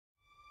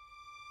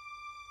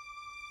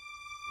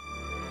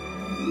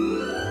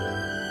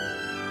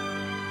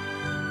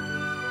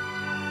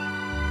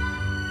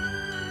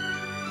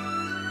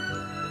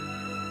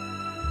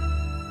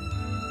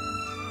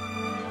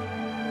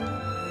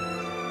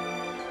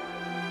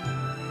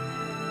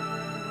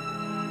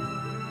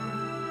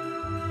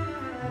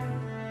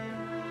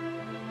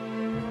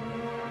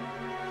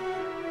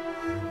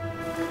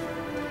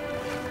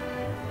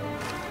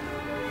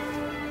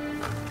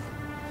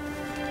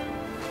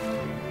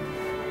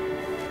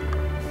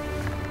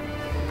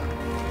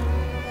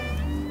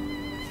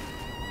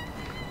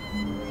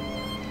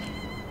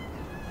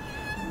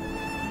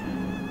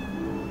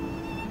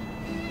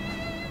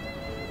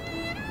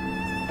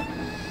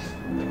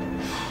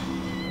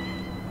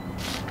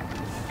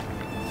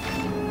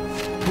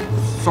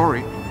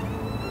Sorry.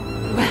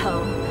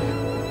 Well,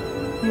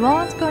 you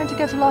aren't going to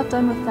get a lot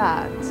done with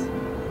that.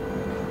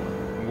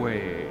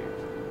 Wait.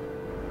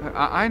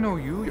 I know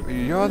you.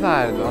 You're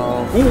that,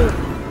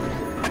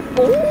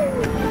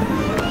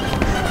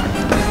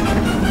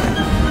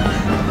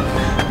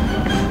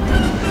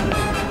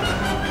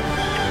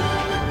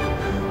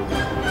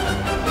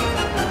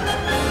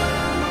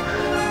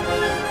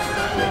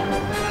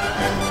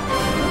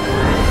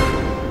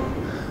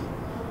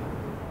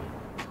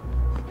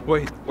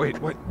 Wait.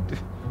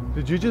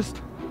 Did you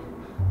just...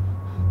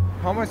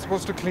 How am I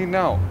supposed to clean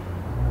now?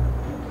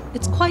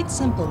 It's quite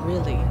simple,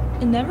 really.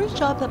 In every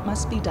job that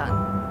must be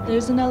done,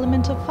 there's an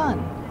element of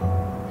fun.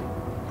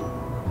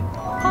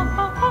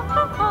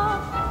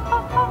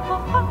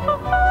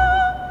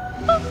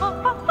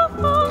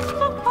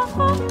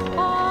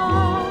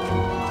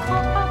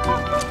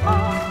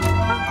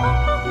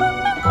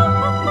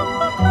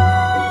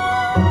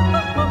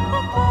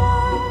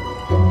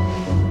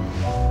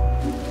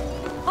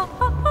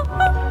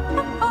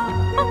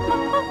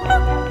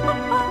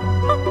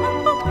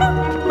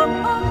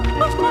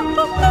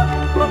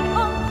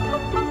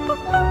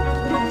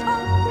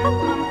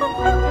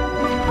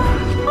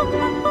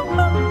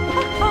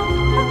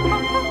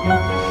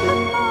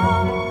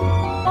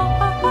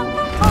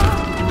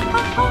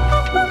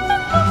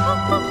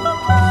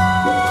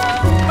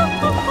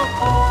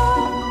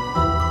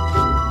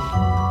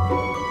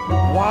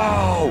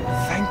 Wow,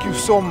 thank you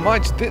so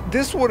much.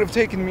 This would have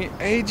taken me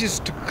ages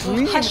to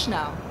clean. Oh, hush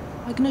now.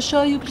 I can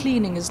assure you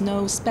cleaning is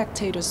no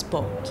spectator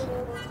sport.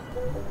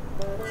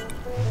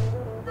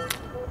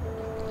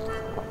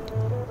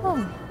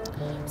 Oh,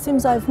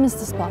 seems I've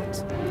missed a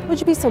spot. Would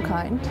you be so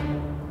kind?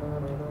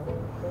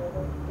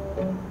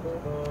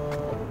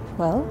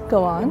 Well,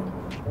 go on.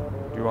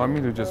 Do you want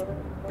me to just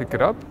pick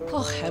it up?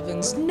 Oh,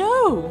 heavens,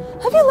 no!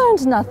 Have you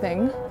learned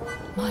nothing?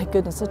 My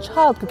goodness, a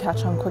child could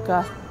catch on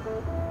quicker.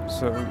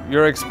 So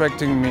you're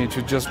expecting me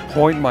to just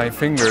point my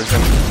fingers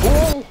and...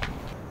 Oh!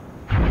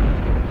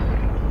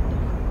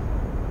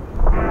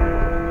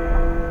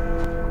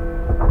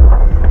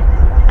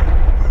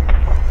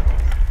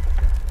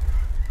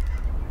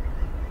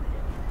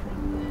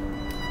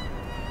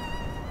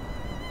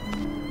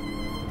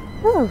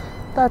 Oh,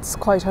 that's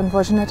quite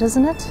unfortunate,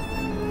 isn't it?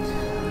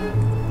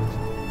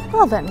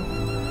 Well then,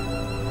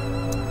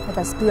 I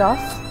best be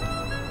off.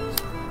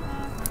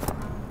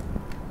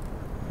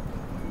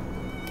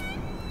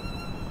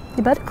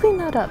 You better clean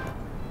that up.